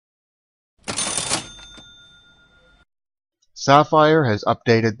Sapphire has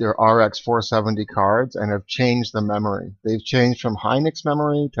updated their RX470 cards and have changed the memory. They've changed from Hynix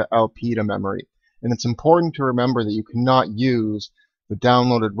memory to Elpida memory. And it's important to remember that you cannot use the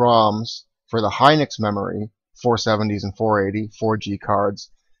downloaded ROMs for the Hynix memory, 470s and 480, 4G cards,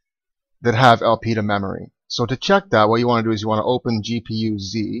 that have Elpida memory. So to check that, what you want to do is you want to open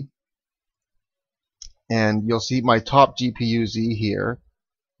GPU-Z, and you'll see my top GPU-Z here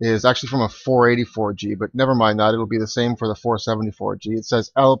is actually from a 484G, but never mind that, it'll be the same for the 474G. It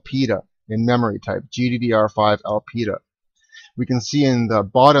says Elpida in memory type, GDDR5 Elpida. We can see in the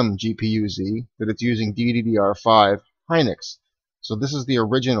bottom GPU-Z that it's using GDDR5 Hynix. So this is the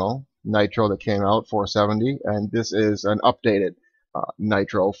original Nitro that came out, 470, and this is an updated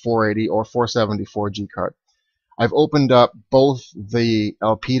Nitro 480 or 470 4G card. I've opened up both the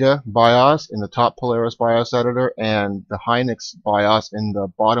Elpida BIOS in the top Polaris BIOS editor and the Hynix BIOS in the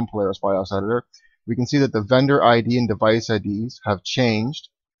bottom Polaris BIOS editor. We can see that the vendor ID and device IDs have changed.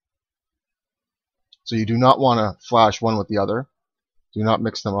 So you do not want to flash one with the other. Do not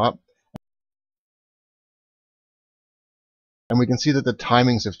mix them up. And we can see that the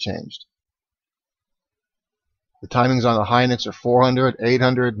timings have changed. The timings on the Hynix are 400,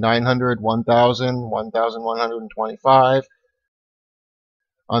 800, 900, 1000, 1125.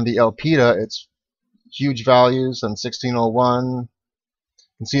 On the Elpida, it's huge values on 1601. You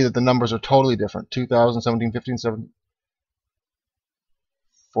can see that the numbers are totally different. 2000, 17, 15, 17,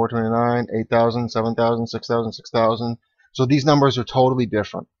 429, 8000, 7000, 6000, 6000. So these numbers are totally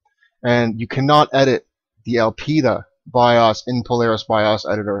different. And you cannot edit the Elpida BIOS in Polaris BIOS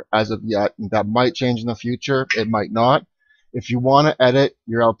editor as of yet. That might change in the future. It might not. If you want to edit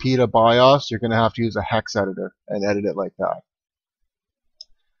your Elpida BIOS, you're going to have to use a hex editor and edit it like that.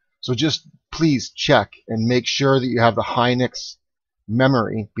 So just please check and make sure that you have the Hynix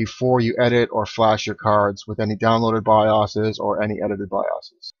memory before you edit or flash your cards with any downloaded BIOSes or any edited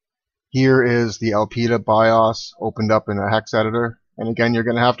BIOSes. Here is the Elpida BIOS opened up in a hex editor. And again, you're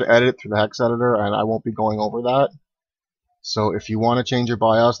going to have to edit it through the hex editor, and I won't be going over that. So if you want to change your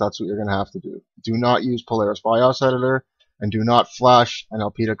BIOS, that's what you're going to have to do. Do not use Polaris BIOS editor, and do not flash an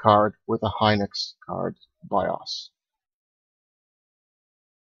Elpida card with a Hynix card BIOS.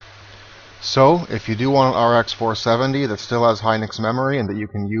 So if you do want an RX470 that still has Hynix memory and that you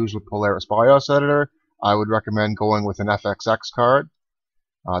can use with Polaris BIOS editor, I would recommend going with an FXX card.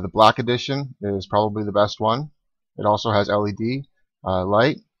 The black edition is probably the best one. It also has LED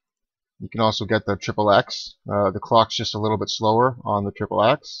light. You can also get the XXX. The clock's just a little bit slower on the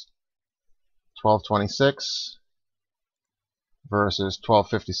XXX. 1226 versus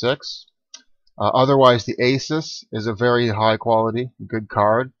 1256. Otherwise, the Asus is a very high quality, good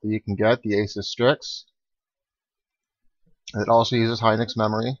card that you can get, the Asus Strix. It also uses Hynix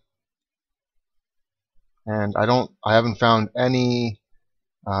memory. And I haven't found anyone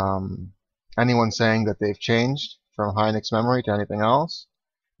saying that they've changed from Hynix memory to anything else.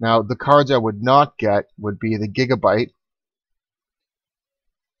 Now, the cards I would not get would be the Gigabyte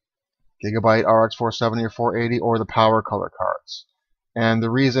RX470 or 480, or the Power Color cards. And the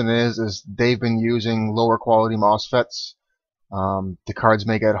reason is they've been using lower quality MOSFETs. The cards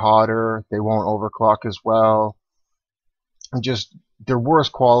may get hotter, they won't overclock as well. And just, they're worse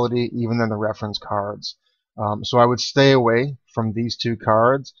quality even than the reference cards. So I would stay away from these two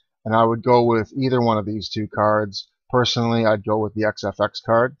cards, and I would go with either one of these two cards. Personally, I'd go with the XFX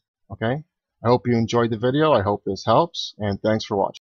card. Okay? I hope you enjoyed the video. I hope this helps, and thanks for watching.